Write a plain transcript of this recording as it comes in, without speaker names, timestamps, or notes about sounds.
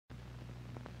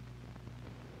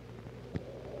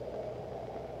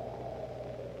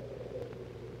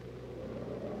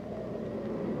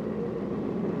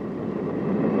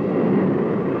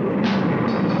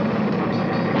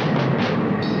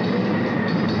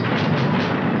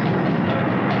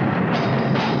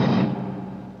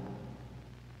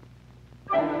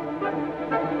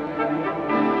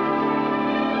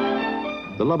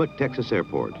Lubbock, Texas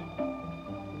airport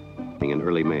in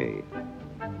early May.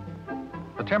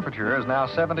 The temperature is now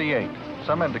 78.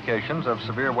 Some indications of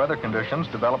severe weather conditions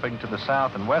developing to the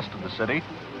south and west of the city.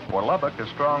 For Lubbock, a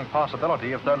strong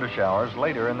possibility of thunder showers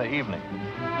later in the evening.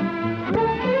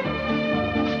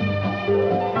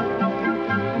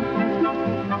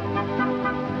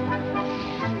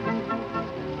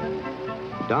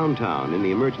 Downtown in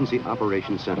the Emergency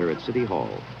Operations Center at City Hall,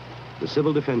 the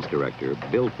Civil Defense Director,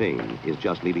 Bill Payne, is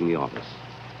just leaving the office.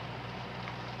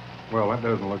 Well, that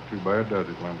doesn't look too bad, does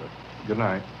it, Linda? Good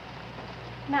night.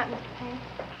 Good night, Mr.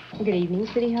 Payne. Good evening,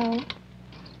 City Hall.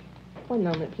 One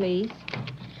moment, please.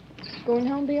 Going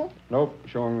home, Bill? Nope,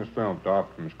 showing this film at the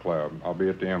Optimist Club. I'll be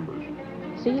at the Embers.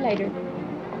 See you later.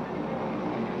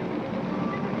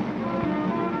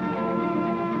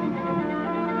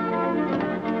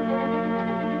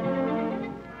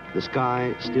 The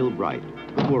sky still bright,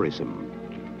 but worrisome.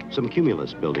 Some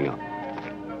cumulus building up.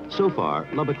 So far,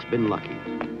 Lubbock's been lucky.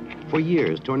 For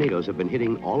years, tornadoes have been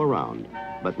hitting all around,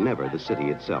 but never the city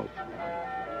itself.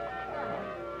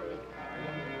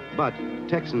 But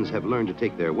Texans have learned to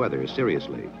take their weather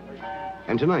seriously.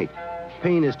 And tonight,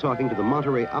 Payne is talking to the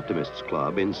Monterey Optimists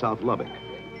Club in South Lubbock,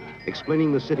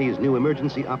 explaining the city's new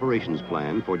emergency operations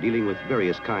plan for dealing with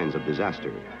various kinds of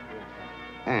disaster,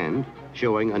 and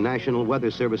showing a National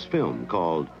Weather Service film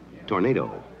called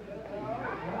Tornado.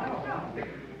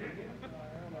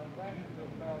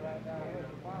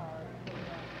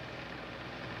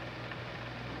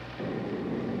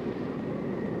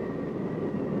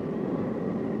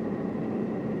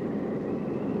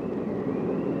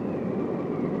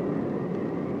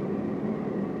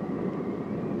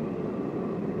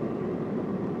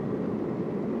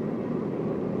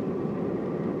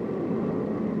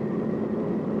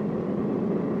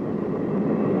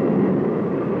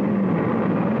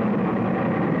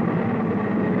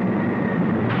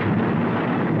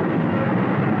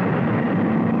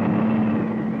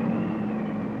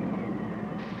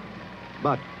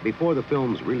 But before the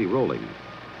film's really rolling,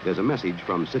 there's a message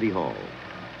from City Hall.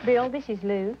 Bill, this is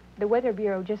Lou. The Weather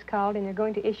Bureau just called, and they're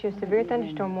going to issue a severe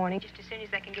thunderstorm warning just as soon as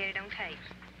they can get it on tape.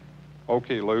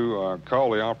 Okay, Lou, call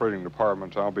the operating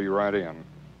departments. I'll be right in.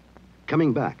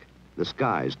 Coming back, the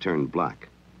skies turned black.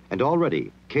 And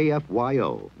already,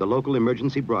 KFYO, the local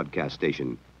emergency broadcast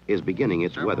station, is beginning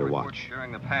its weather watch.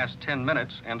 During the past 10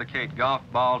 minutes indicate golf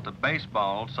ball to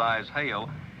baseball size hail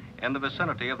in the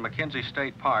vicinity of McKenzie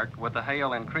State Park, with the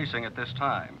hail increasing at this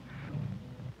time.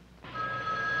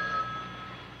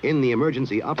 In the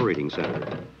Emergency Operating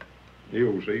Center.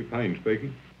 EOC, Payne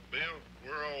speaking. Bill,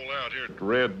 we're all out here at the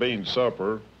Red Bean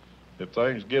Supper. If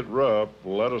things get rough,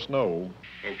 let us know.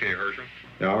 Okay, Herschel.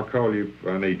 Yeah, I'll call you if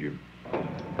I need you.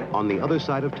 On the other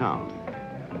side of town,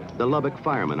 the Lubbock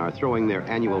firemen are throwing their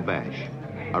annual bash,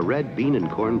 a red bean and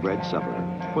cornbread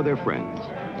supper for their friends.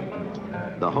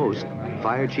 The host,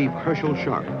 Fire Chief Herschel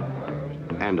Sharp,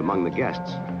 and among the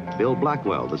guests, Bill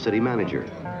Blackwell, the city manager,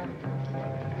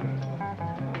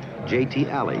 J.T.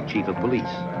 Alley, Chief of Police,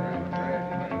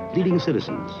 leading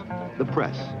citizens, the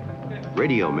press,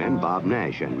 radio men Bob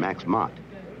Nash and Max Mott.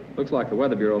 Looks like the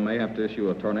Weather Bureau may have to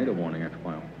issue a tornado warning after a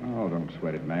while. Oh, don't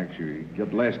sweat it, Max. You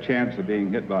get less chance of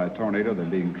being hit by a tornado than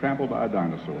being trampled by a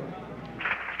dinosaur.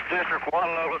 District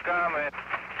 1, local comment.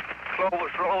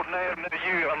 Clovis Road, Avenue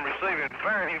U. I'm receiving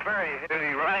very, very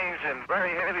heavy rains and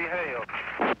very heavy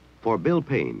hail. For Bill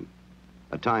Payne,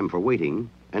 a time for waiting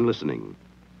and listening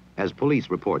as police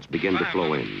reports begin to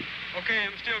flow in. Okay,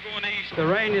 I'm still going east. The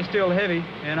rain is still heavy,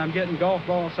 and I'm getting golf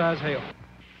ball size hail.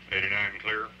 89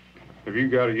 clear. Have you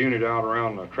got a unit out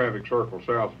around the traffic circle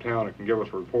south of town that can give us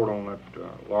a report on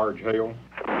that large hail?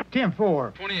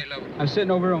 10-4. 28 level. I'm sitting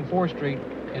over here on 4th Street,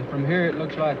 and from here it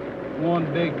looks like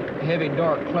one big, heavy,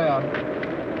 dark cloud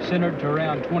centered to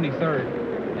around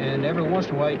 23rd. And every once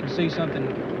in a while you can see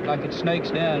something like it snakes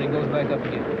down and goes back up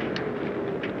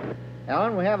again.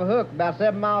 Alan, we have a hook about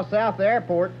 7 miles south of the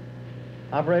airport.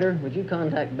 Operator, would you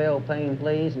contact Bill Payne,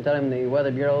 please, and tell him the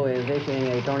Weather Bureau is issuing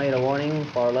a tornado warning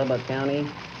for Lubbock County.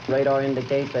 Radar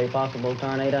indicates a possible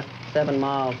tornado 7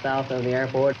 miles south of the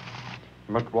airport.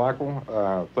 Mr.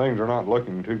 Blackwell, things are not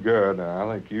looking too good.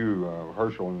 I think you,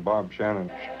 Herschel, and Bob Shannon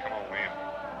should come on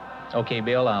in. Okay,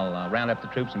 Bill, I'll round up the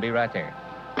troops and be right there.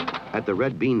 At the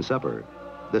Red Bean Supper,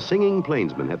 the singing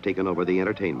plainsmen have taken over the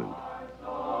entertainment.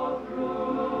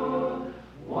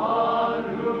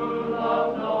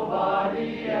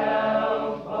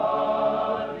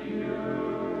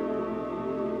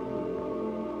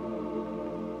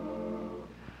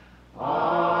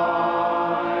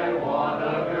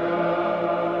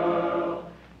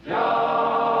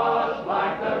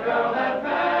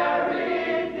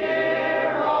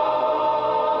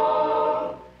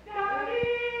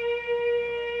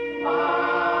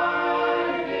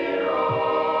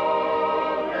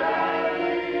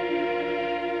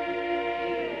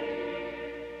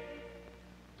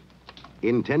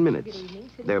 In 10 minutes,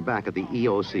 they're back at the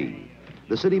EOC.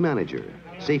 The city manager,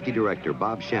 safety director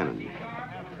Bob Shannon,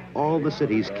 all the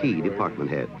city's key department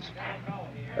heads.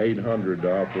 800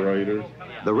 operators.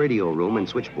 The radio room and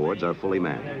switchboards are fully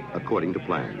manned, according to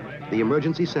plan. The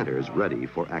emergency center's ready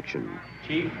for action.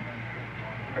 Chief,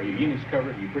 are your units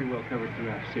covered? You're pretty well covered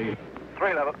throughout the city.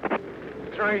 3 level.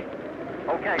 3.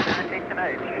 Okay, 19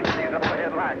 H. These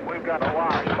overhead lights. We've got a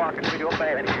wire sparking real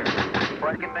bad here.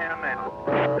 Breaking down now.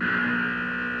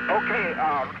 Okay,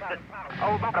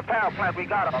 over by the power plant, we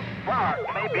got a fire.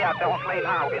 Maybe out there on Slade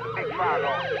Highway. It's a big fire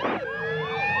going.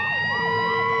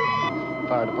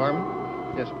 Fire department?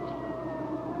 Yes, sir.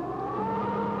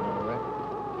 All right.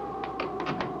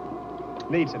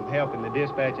 Need some help in the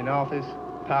dispatching office.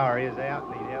 Power is out.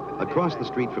 Need help in Across the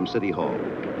street from City Hall,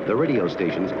 the radio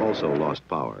stations also lost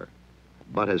power.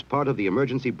 But as part of the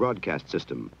emergency broadcast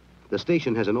system, the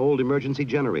station has an old emergency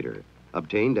generator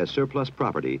obtained as surplus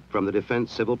property from the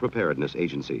Defense Civil Preparedness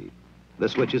Agency. The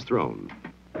switch is thrown.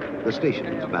 The station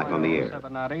is back on the air.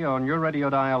 790 on your radio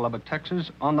dial, Lubbock,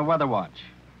 Texas, on the weather watch.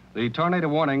 The tornado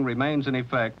warning remains in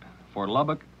effect for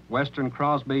Lubbock, western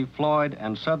Crosby, Floyd,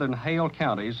 and southern Hale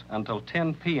counties until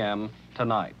 10 p.m.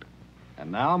 tonight.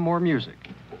 And now more music.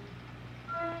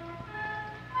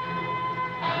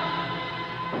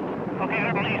 Okay,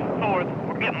 on East 4th,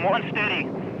 we're getting one steady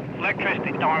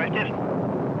electricity storm. It's just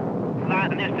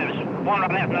lighting this. There's one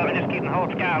right after another, just keeping the whole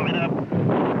sky lit up.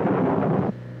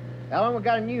 How long we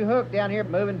got a new hook down here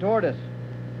moving toward us?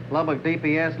 Lubbock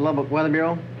DPS, Lubbock Weather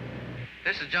Bureau.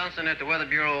 This is Johnson at the Weather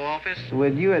Bureau office.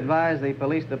 Would you advise the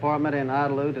police department in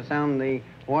Idlewild to sound the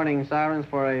warning sirens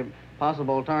for a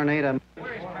possible tornado?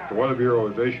 The Weather Bureau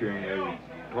is issuing a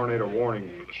tornado warning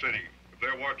for the city. If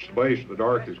they watch the base of the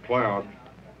darkest cloud,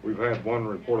 we've had one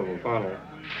report of a funnel.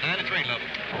 93 level.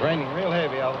 Raining real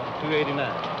heavy out on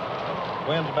 289.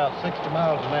 Wind's about 60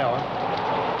 miles an hour.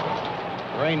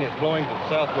 Rain is blowing to the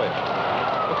southwest.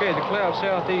 Okay, the cloud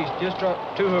southeast just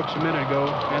dropped 2 hooks a minute ago,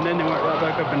 and then they went right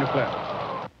back up in the cloud.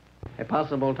 A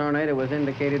possible tornado was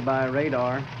indicated by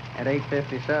radar at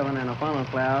 8:57, and a funnel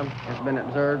cloud has been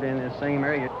observed in the same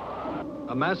area.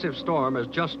 A massive storm has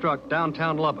just struck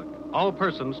downtown Lubbock. All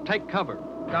persons take cover.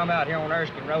 I'm out here on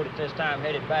Erskine Road at this time,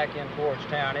 headed back in towards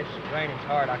town. It's raining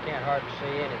hard. I can't hardly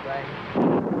see anything.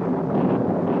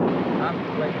 I'm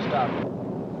completely stopped.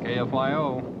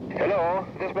 KFYO. Hello,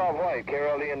 this is Bob White,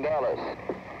 Carol Lee in Dallas.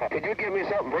 Could you give me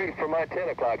something brief for my 10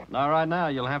 o'clock? Not right now.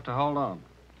 You'll have to hold on.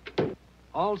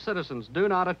 All citizens do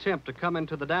not attempt to come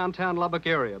into the downtown Lubbock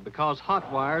area because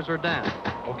hot wires are down.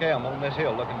 Okay, I'm on this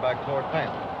hill looking back toward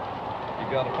town.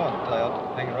 You've got a funnel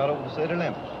cloud hanging right over the city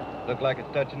limits. Look like it's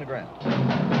touching the ground.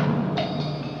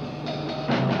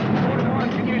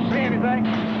 Can you see anything?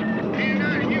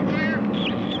 Are you clear?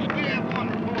 We have one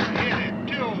report ahead at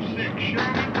 206,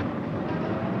 Sherman.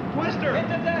 Twister! Hit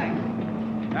the deck!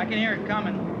 I can hear it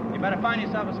coming. You better find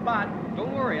yourself a spot.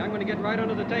 Don't worry, I'm going to get right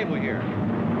under the table here.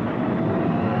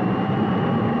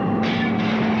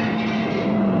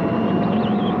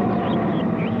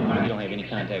 You don't have any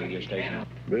contact with your station?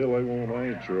 Bill, they won't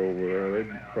answer over there. They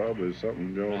probably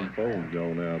something going, phone's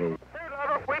going out over.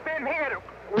 We've been hit.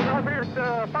 We're over here at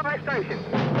the fire station.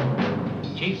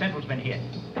 Chief, Central's been hit.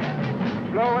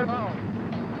 Blowing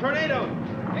on. Tornado!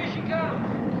 Here she comes!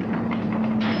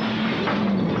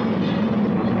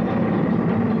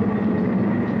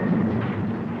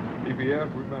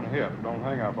 DPS, we've been hit. Don't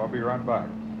hang up. I'll be right back.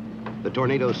 The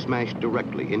tornado smashed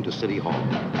directly into City Hall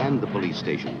and the police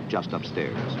station just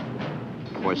upstairs.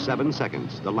 For 7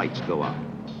 seconds, the lights go up.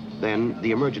 Then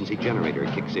the emergency generator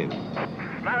kicks in.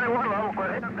 91 level,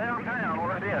 we're heading downtown.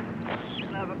 What it is?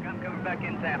 Another gun coming back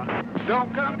in town.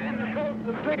 Don't come in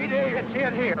the PD. It's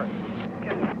hit here.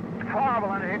 It's horrible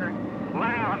under here.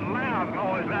 Loud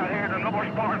noise out here in the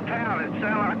north part of town. It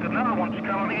sounds like another one's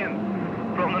coming in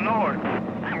from the north.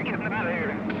 I'm getting out of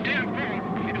here.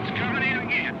 10-4. It's coming in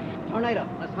again. Tornado,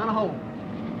 let's hunt a hole.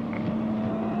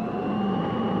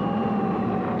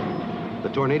 The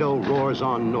tornado roars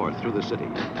on north through the city,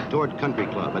 toward Country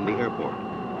Club and the airport,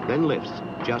 then lifts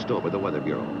just over the Weather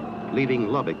Bureau, leaving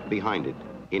Lubbock behind it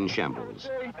in shambles.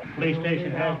 Police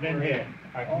station has been hit.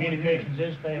 Our communications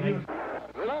is failing.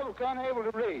 Lubbock unable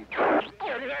to read.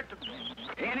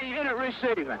 Any unit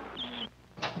receiving.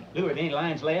 Lou, are there any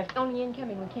lines left? Only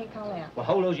incoming. We can't call out. Well,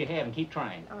 hold those you have and keep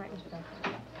trying. All right, Mr.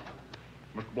 Doctor.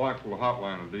 Mr. Blackwell, the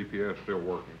hotline of DPS still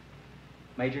working.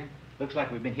 Major, looks like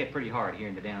we've been hit pretty hard here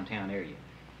in the downtown area.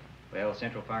 Well,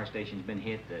 Central Fire Station's been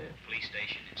hit, the police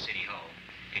station and City Hall.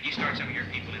 Could you start some of your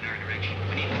people in our direction?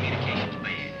 We need communications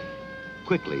bad.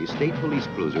 Quickly, state police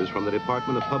cruisers from the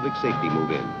Department of Public Safety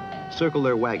move in, circle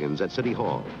their wagons at City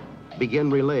Hall,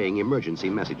 begin relaying emergency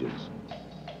messages.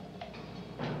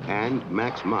 And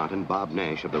Max Mott and Bob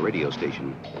Nash of the radio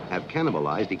station have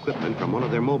cannibalized equipment from one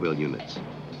of their mobile units,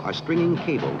 are stringing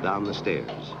cable down the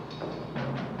stairs.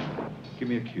 Give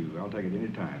me a cue. I'll take it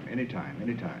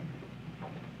anytime.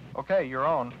 Okay, you're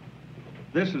on.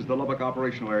 This is the Lubbock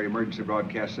Operational Area Emergency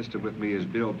Broadcast System. With me is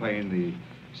Bill Payne, the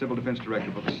Civil Defense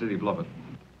Director for the City of Lubbock.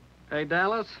 Hey,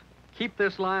 Dallas, keep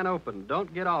this line open.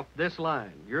 Don't get off this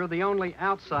line. You're the only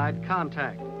outside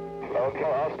contact. Okay,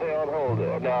 I'll stay on hold.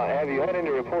 Now, have you had any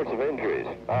reports of injuries?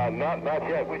 Not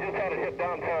yet. We just had it hit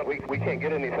downtown. We can't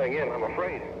get anything in, I'm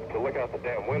afraid, to look out the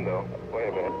damn window. Wait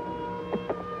a minute.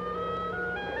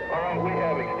 All right, we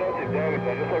have extensive damage.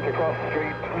 I just looked across the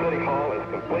street. City Hall is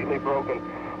completely broken.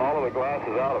 All of the glass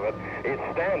is out of it. It's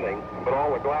standing, but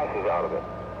all the glass is out of it.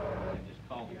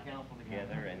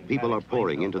 People are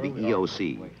pouring into the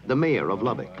EOC, the mayor of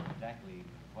Lubbock,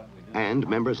 and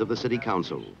members of the city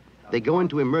council. They go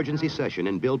into emergency session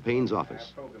in Bill Payne's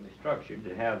office. Program is structured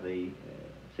to have the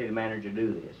city manager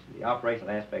do this, the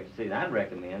operational aspects of the city. I'd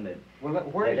recommend that,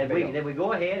 that we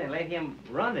go ahead and let him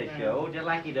run this show just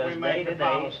like he does day to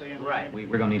day. Right.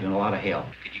 We're going to need a lot of help.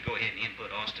 Could you go ahead and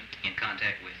input Austin in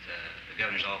contact with the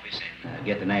governor's office and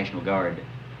get the National Guard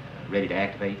ready to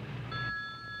activate?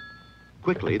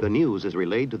 Quickly, the news is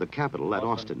relayed to the Capitol at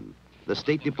Austin. The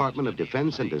State Department of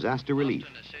Defense and Disaster Relief.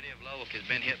 The city of Lubbock has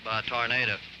been hit by a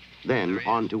tornado. Then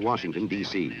on to Washington,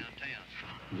 D.C.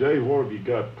 Jay, what have you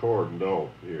got cordoned off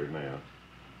here now?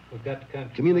 We've got the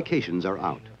country. Communications are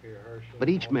out, but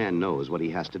each man knows what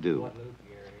he has to do.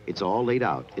 It's all laid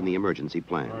out in the emergency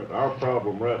plan. Right, our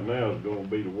problem right now is going to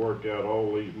be to work out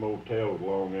all these motels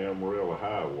along Amarillo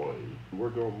Highway. We're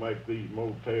going to make these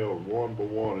motels one by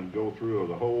one and go through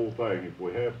the whole thing. If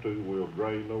we have to, we'll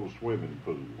drain those swimming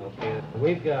pools. Okay.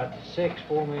 We've got 6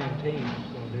 4-man teams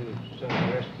going to do some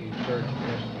rescue, search and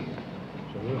rescue.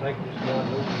 So we'll take this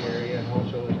Guadalupe area and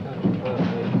also this country club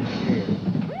here.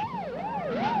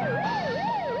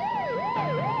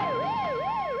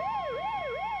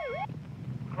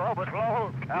 Lubbock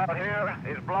Road out here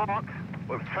is blocked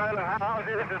with trailer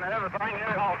houses and everything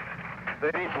else.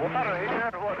 There's water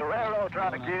here, what the railroad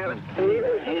trying to give.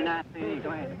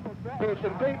 There's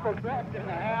some people trapped in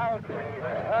the house,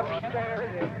 upstairs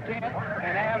in tent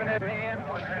and Avenue Inn.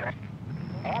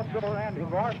 Also around the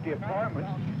varsity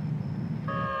apartments.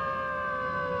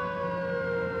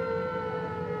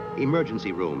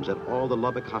 Emergency rooms at all the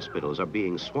Lubbock hospitals are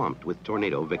being swamped with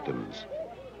tornado victims.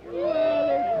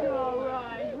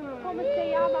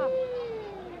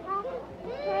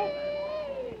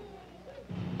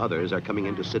 Others are coming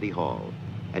into City Hall.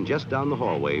 And just down the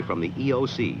hallway from the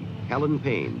EOC, Helen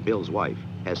Payne, Bill's wife,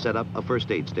 has set up a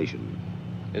first aid station.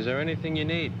 Is there anything you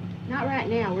need? Not right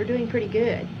now. We're doing pretty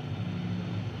good.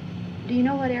 Do you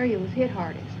know what area was hit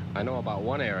hardest? I know about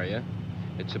one area.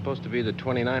 It's supposed to be the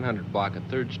 2900 block at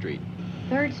 3rd Street.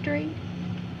 3rd Street?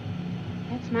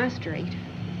 That's my street.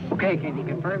 Okay, can you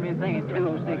confirm anything at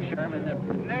 206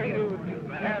 Sherman? Narrated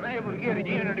have able to get a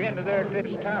unit into there at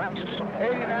this time.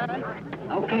 89?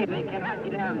 Okay, they cannot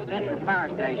get down to the Central Fire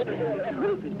Station. The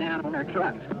roof is down on their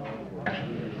trucks.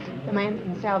 The man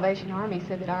from the Salvation Army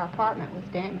said that our apartment was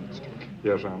damaged.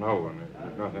 Yes, I know, and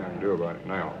there's nothing I can do about it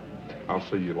now. I'll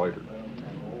see you later.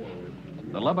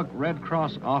 The Lubbock Red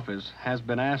Cross office has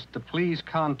been asked to please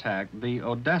contact the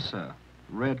Odessa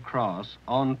Red Cross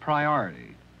on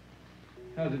priority.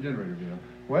 How's the generator, Bill?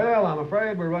 Well, I'm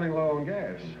afraid we're running low on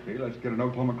gas. Okay, let's get an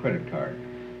Oklahoma credit card.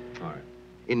 All right.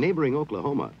 In neighboring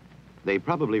Oklahoma, they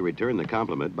probably return the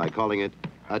compliment by calling it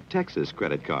a Texas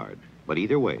credit card. But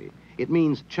either way, it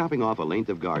means chopping off a length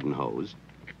of garden hose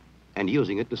and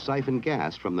using it to siphon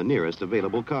gas from the nearest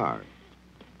available car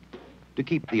to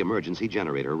keep the emergency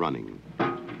generator running.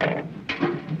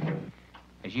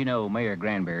 As you know, Mayor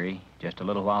Granberry, just a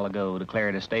little while ago,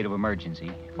 declared a state of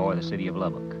emergency for the city of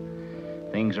Lubbock.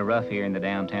 Things are rough here in the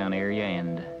downtown area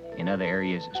and in other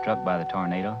areas struck by the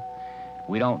tornado.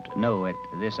 We don't know at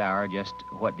this hour just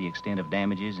what the extent of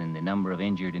damages and the number of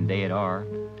injured and dead are.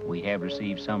 We have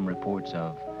received some reports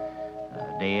of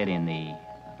dead in the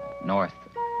north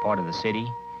part of the city.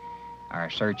 Our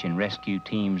search and rescue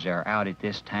teams are out at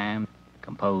this time,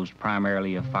 composed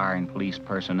primarily of fire and police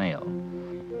personnel.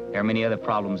 There are many other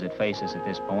problems that face us at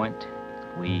this point.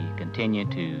 We continue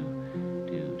to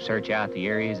search out the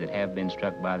areas that have been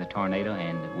struck by the tornado,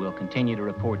 and we'll continue to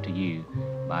report to you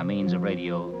by means of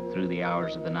radio through the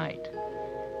hours of the night.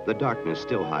 The darkness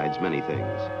still hides many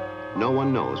things. No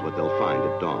one knows what they'll find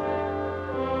at dawn.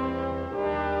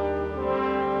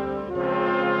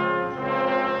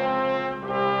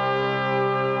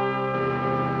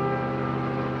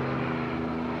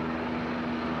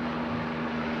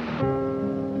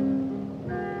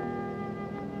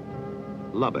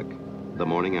 Lubbock, the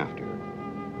morning after.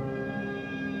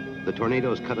 The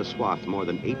tornadoes cut a swath more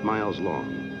than 8 miles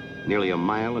long, nearly 1.5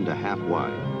 miles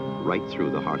wide, right through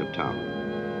the heart of town.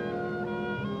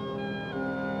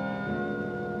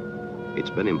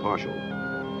 It's been impartial.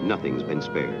 Nothing's been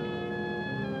spared.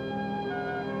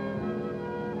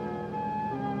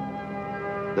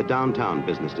 The downtown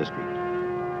business district,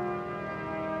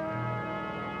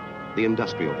 the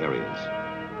industrial areas,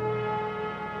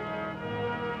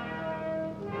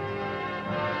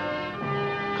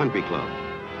 country club,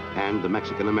 and the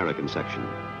Mexican-American section.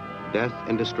 Death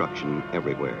and destruction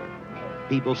everywhere.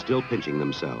 People still pinching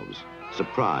themselves,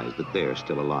 surprised that they're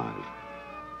still alive.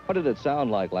 What did it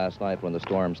sound like last night when the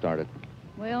storm started?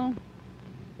 Well,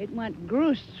 it went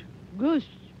goosh, goosh,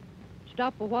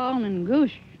 stop a while and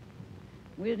goosh.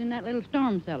 We was in that little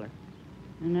storm cellar,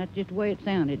 and that's just the way it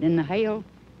sounded. And the hail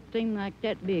seemed like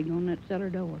that big on that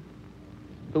cellar door.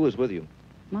 Who was with you?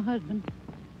 My husband.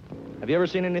 Have you ever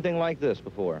seen anything like this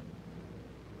before?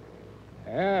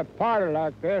 Yeah, party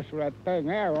like this with that thing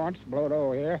there once blowed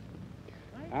over here.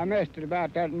 I missed it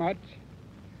about that much.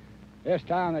 This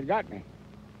time it got me.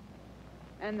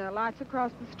 And the lights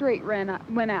across the street went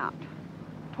out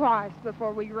twice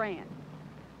before we ran.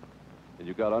 And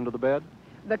you got under the bed?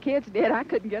 The kids did. I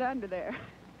couldn't get under there.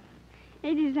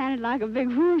 It just sounded like a big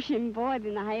whooshing, boy,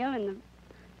 in the hail, and the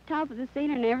top of the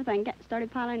ceiling and everything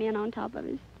started piling in on top of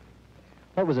us.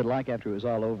 What was it like after it was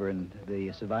all over and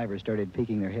the survivors started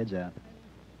peeking their heads out?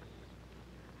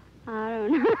 I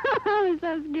don't know. I was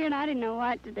so scared I didn't know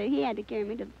what to do. He had to carry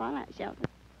me to the fallout shelter.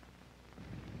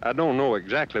 I don't know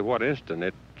exactly what instant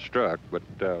it struck, but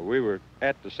we were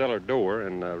at the cellar door,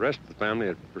 and the rest of the family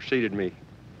had preceded me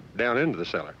down into the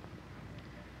cellar.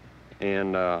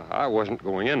 And I wasn't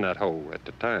going in that hole at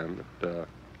the time, but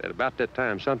at about that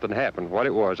time something happened. What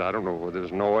it was, I don't know, whether it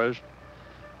was noise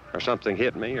or something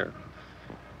hit me or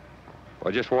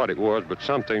just what it was, but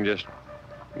something just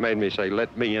made me say,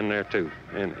 let me in there too.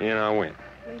 And in I went.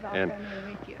 And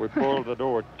we pulled the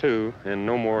door to, and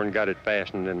no more and got it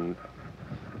fastened, and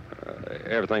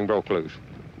everything broke loose.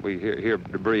 We hear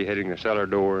debris hitting the cellar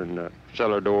door, and the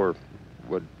cellar door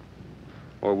would,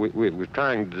 well, we were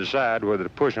trying to decide whether to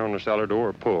push on the cellar door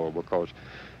or pull, because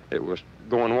it was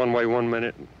going one way one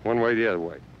minute, one way the other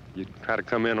way. You'd try to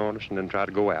come in on us and then try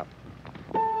to go out.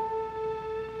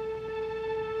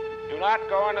 Do not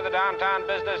go into the downtown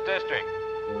business district.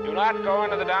 Do not go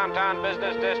into the downtown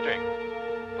business district.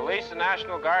 Police and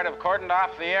National Guard have cordoned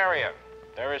off the area.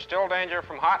 There is still danger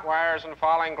from hot wires and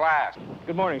falling glass.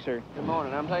 Good morning, sir. Good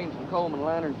morning. I'm taking some Coleman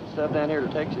lanterns and stuff down here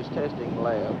to Texas Testing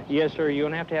Lab. Yes, sir. You're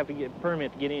going to have to get a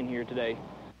permit to get in here today.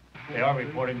 They are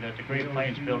reporting that the Great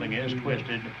Plains building is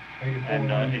twisted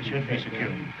and it should be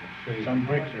secured. Some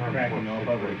bricks are cracking off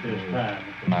of it at this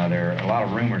time. There are a lot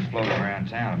of rumors floating around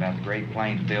town about the Great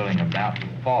Plains building about to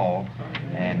fall,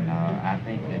 and I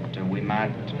think that we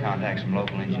might contact some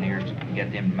local engineers to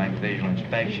get them to make a visual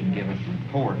inspection, give us a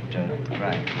report. The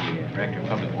Director of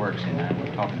Public Works and I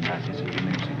were talking about this a few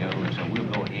minutes ago, and so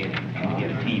we'll go ahead and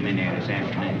get a team in there this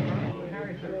afternoon.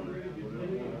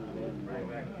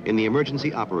 In the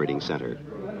Emergency Operating Center,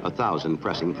 1,000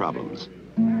 pressing problems.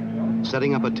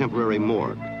 Setting up a temporary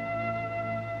morgue.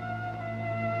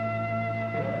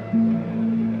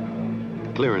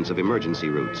 Clearance of emergency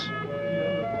routes.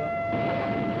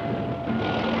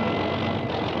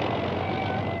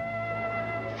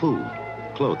 Food,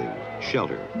 clothing,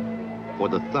 shelter for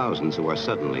the thousands who are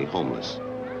suddenly homeless.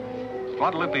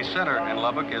 Guadalupe Center in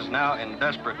Lubbock is now in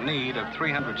desperate need of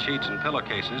 300 sheets and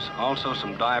pillowcases, also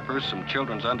some diapers, some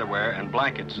children's underwear, and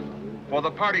blankets. For the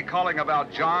party calling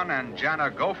about John and Jana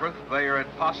Goforth, they are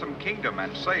at Possum Kingdom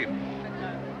and safe.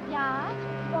 Ja,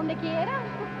 donde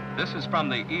quiera. This is from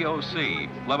the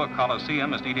EOC. Lubbock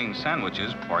Coliseum is eating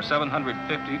sandwiches for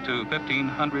 750 to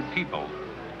 1,500 people.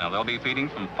 Now they'll be feeding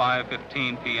from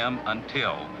 5:15 p.m.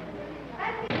 until.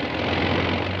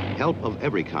 Help of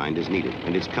every kind is needed,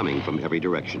 and it's coming from every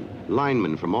direction.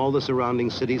 Linemen from all the surrounding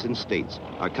cities and states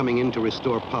are coming in to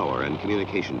restore power and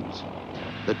communications.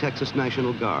 The Texas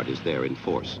National Guard is there in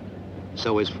force.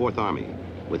 So is 4th Army,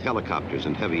 with helicopters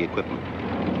and heavy equipment.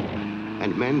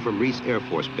 And men from Reese Air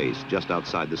Force Base just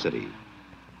outside the city.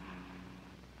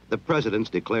 The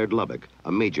president's declared Lubbock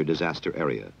a major disaster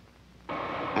area.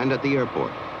 And at the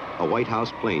airport, a White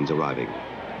House plane's arriving,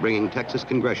 bringing Texas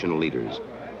congressional leaders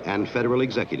and federal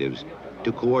executives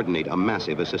to coordinate a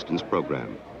massive assistance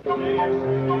program.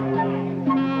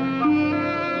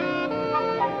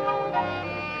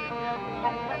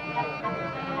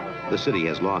 The city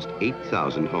has lost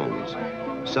 8,000 homes,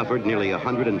 suffered nearly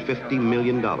 $150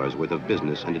 million worth of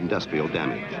business and industrial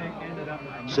damage.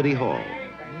 City Hall,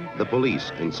 The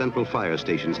police and central fire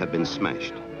stations have been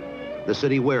smashed. The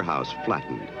city warehouse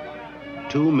flattened.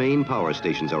 2 main power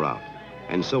stations are out,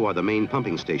 and so are the main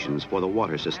pumping stations for the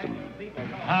water system.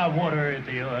 High water at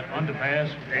the underpass,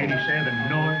 87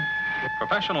 north.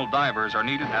 Professional divers are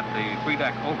needed at the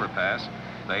 3-deck overpass.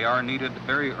 They are needed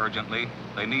very urgently.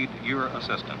 They need your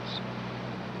assistance.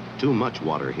 Too much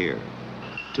water here,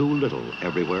 too little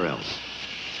everywhere else.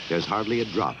 There's hardly a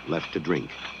drop left to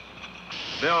drink.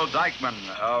 Bill Dykeman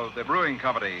of the Brewing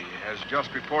Company has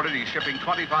just reported he's shipping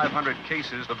 2,500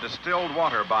 cases of distilled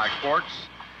water by quarts.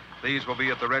 These will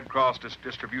be at the Red Cross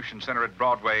Distribution Center at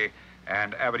Broadway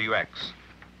and Avenue X.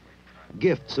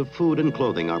 Gifts of food and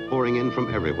clothing are pouring in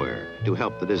from everywhere to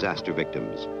help the disaster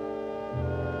victims.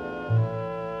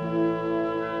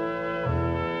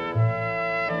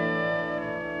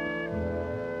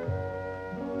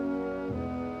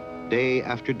 Day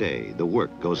after day, the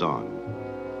work goes on.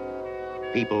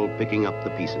 People picking up the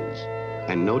pieces,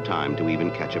 and no time to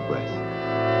even catch a breath.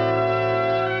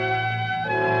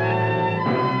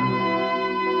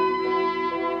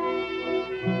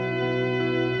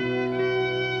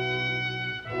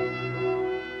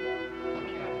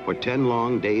 For 10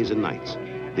 long days and nights,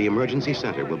 the emergency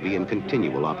center will be in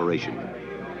continual operation.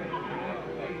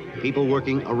 People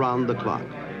working around the clock,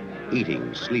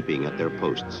 eating, sleeping at their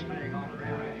posts.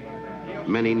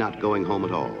 Many not going home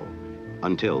at all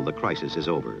until the crisis is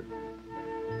over.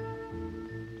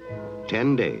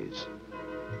 10 days.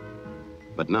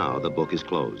 But now the book is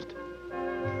closed.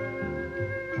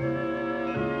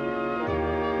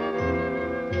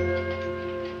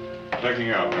 Checking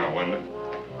out now, Wendy.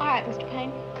 All right, Mr.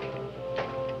 Payne.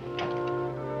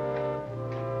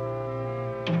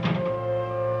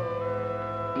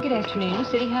 Good afternoon,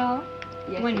 City Hall.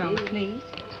 Yes, One it moment, is. please.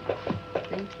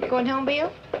 Thank you. Going home,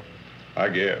 Bill? I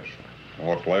guess.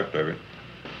 What's left of it.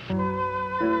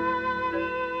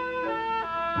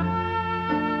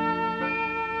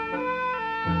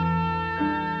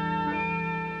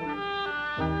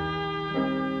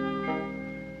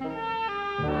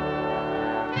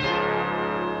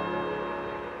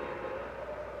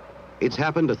 It's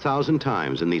happened 1,000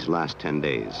 times in these last 10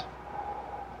 days.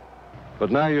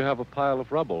 But now you have a pile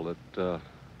of rubble that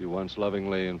you once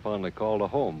lovingly and fondly called a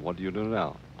home. What do you do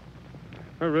now?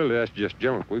 Well, really, that's just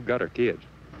junk. We've got our kids.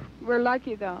 We're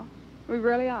lucky, though. We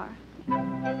really are.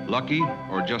 Lucky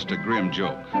or just a grim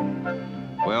joke?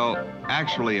 Well,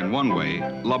 actually, in one way,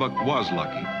 Lubbock was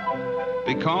lucky.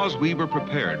 Because we were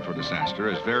prepared for disaster,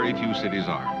 as very few cities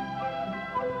are.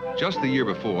 Just the year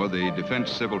before, the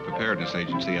Defense Civil Preparedness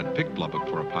Agency had picked Lubbock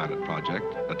for a pilot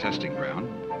project, a testing ground.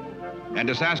 And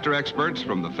disaster experts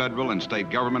from the federal and state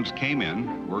governments came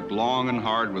in, worked long and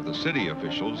hard with the city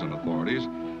officials and authorities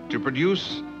to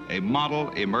produce a model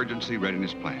emergency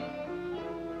readiness plan.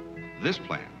 This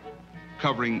plan,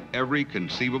 covering every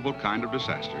conceivable kind of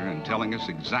disaster and telling us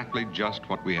exactly just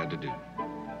what we had to do.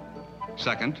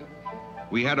 Second,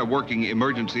 we had a working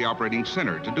emergency operating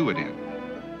center to do it in.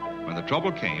 When the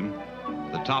trouble came,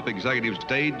 the top executives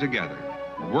stayed together,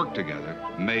 worked together,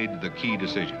 made the key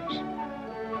decisions.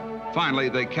 Finally,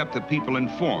 they kept the people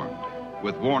informed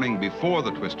with warning before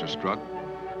the twister struck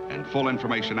and full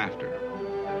information after.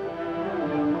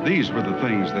 These were the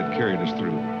things that carried us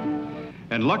through.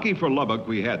 And lucky for Lubbock,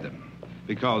 we had them.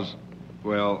 Because,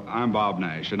 well, I'm Bob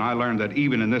Nash, and I learned that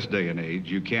even in this day and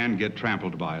age, you can get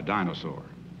trampled by a dinosaur.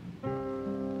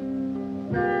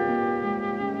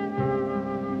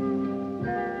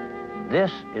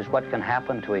 This is what can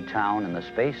happen to a town in the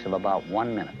space of about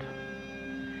 1 minute.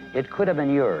 It could have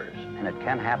been yours, and it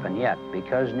can happen yet,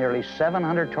 because nearly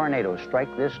 700 tornadoes strike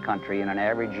this country in an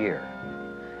average year,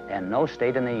 and no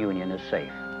state in the Union is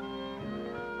safe.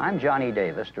 I'm Johnny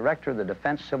Davis, Director of the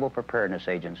Defense Civil Preparedness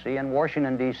Agency in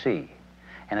Washington, D.C.,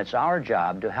 and it's our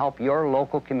job to help your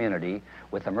local community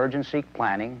with emergency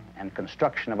planning and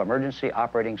construction of emergency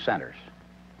operating centers.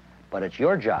 But it's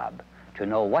your job to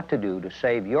know what to do to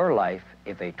save your life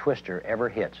if a twister ever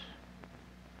hits.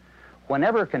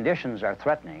 Whenever conditions are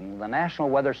threatening, the National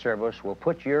Weather Service will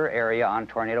put your area on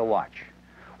tornado watch,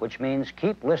 which means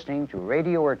keep listening to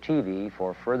radio or TV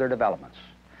for further developments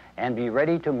and be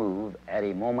ready to move at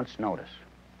a moment's notice.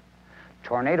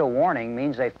 Tornado warning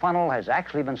means a funnel has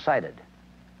actually been sighted.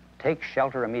 Take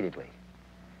shelter immediately.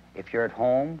 If you're at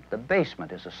home, the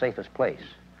basement is the safest place,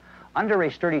 under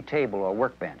a sturdy table or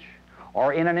workbench,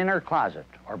 or in an inner closet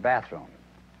or bathroom.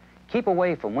 Keep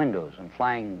away from windows and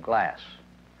flying glass.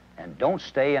 And don't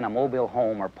stay in a mobile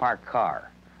home or parked car.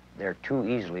 They're too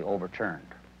easily overturned.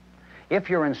 If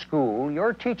you're in school,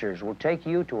 your teachers will take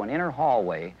you to an inner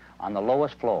hallway on the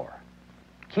lowest floor.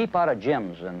 Keep out of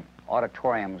gyms and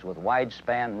auditoriums with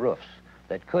wide-span roofs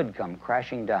that could come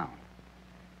crashing down.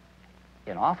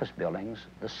 In office buildings,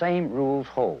 the same rules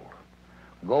hold.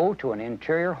 Go to an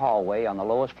interior hallway on the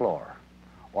lowest floor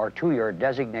or to your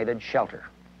designated shelter.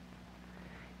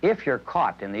 If you're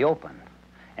caught in the open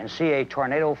and see a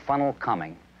tornado funnel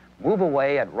coming, move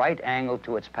away at right angle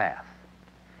to its path.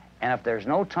 And if there's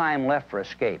no time left for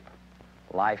escape,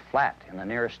 lie flat in the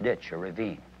nearest ditch or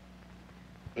ravine.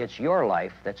 It's your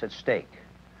life that's at stake.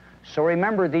 So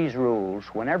remember these rules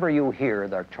whenever you hear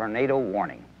the tornado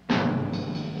warning.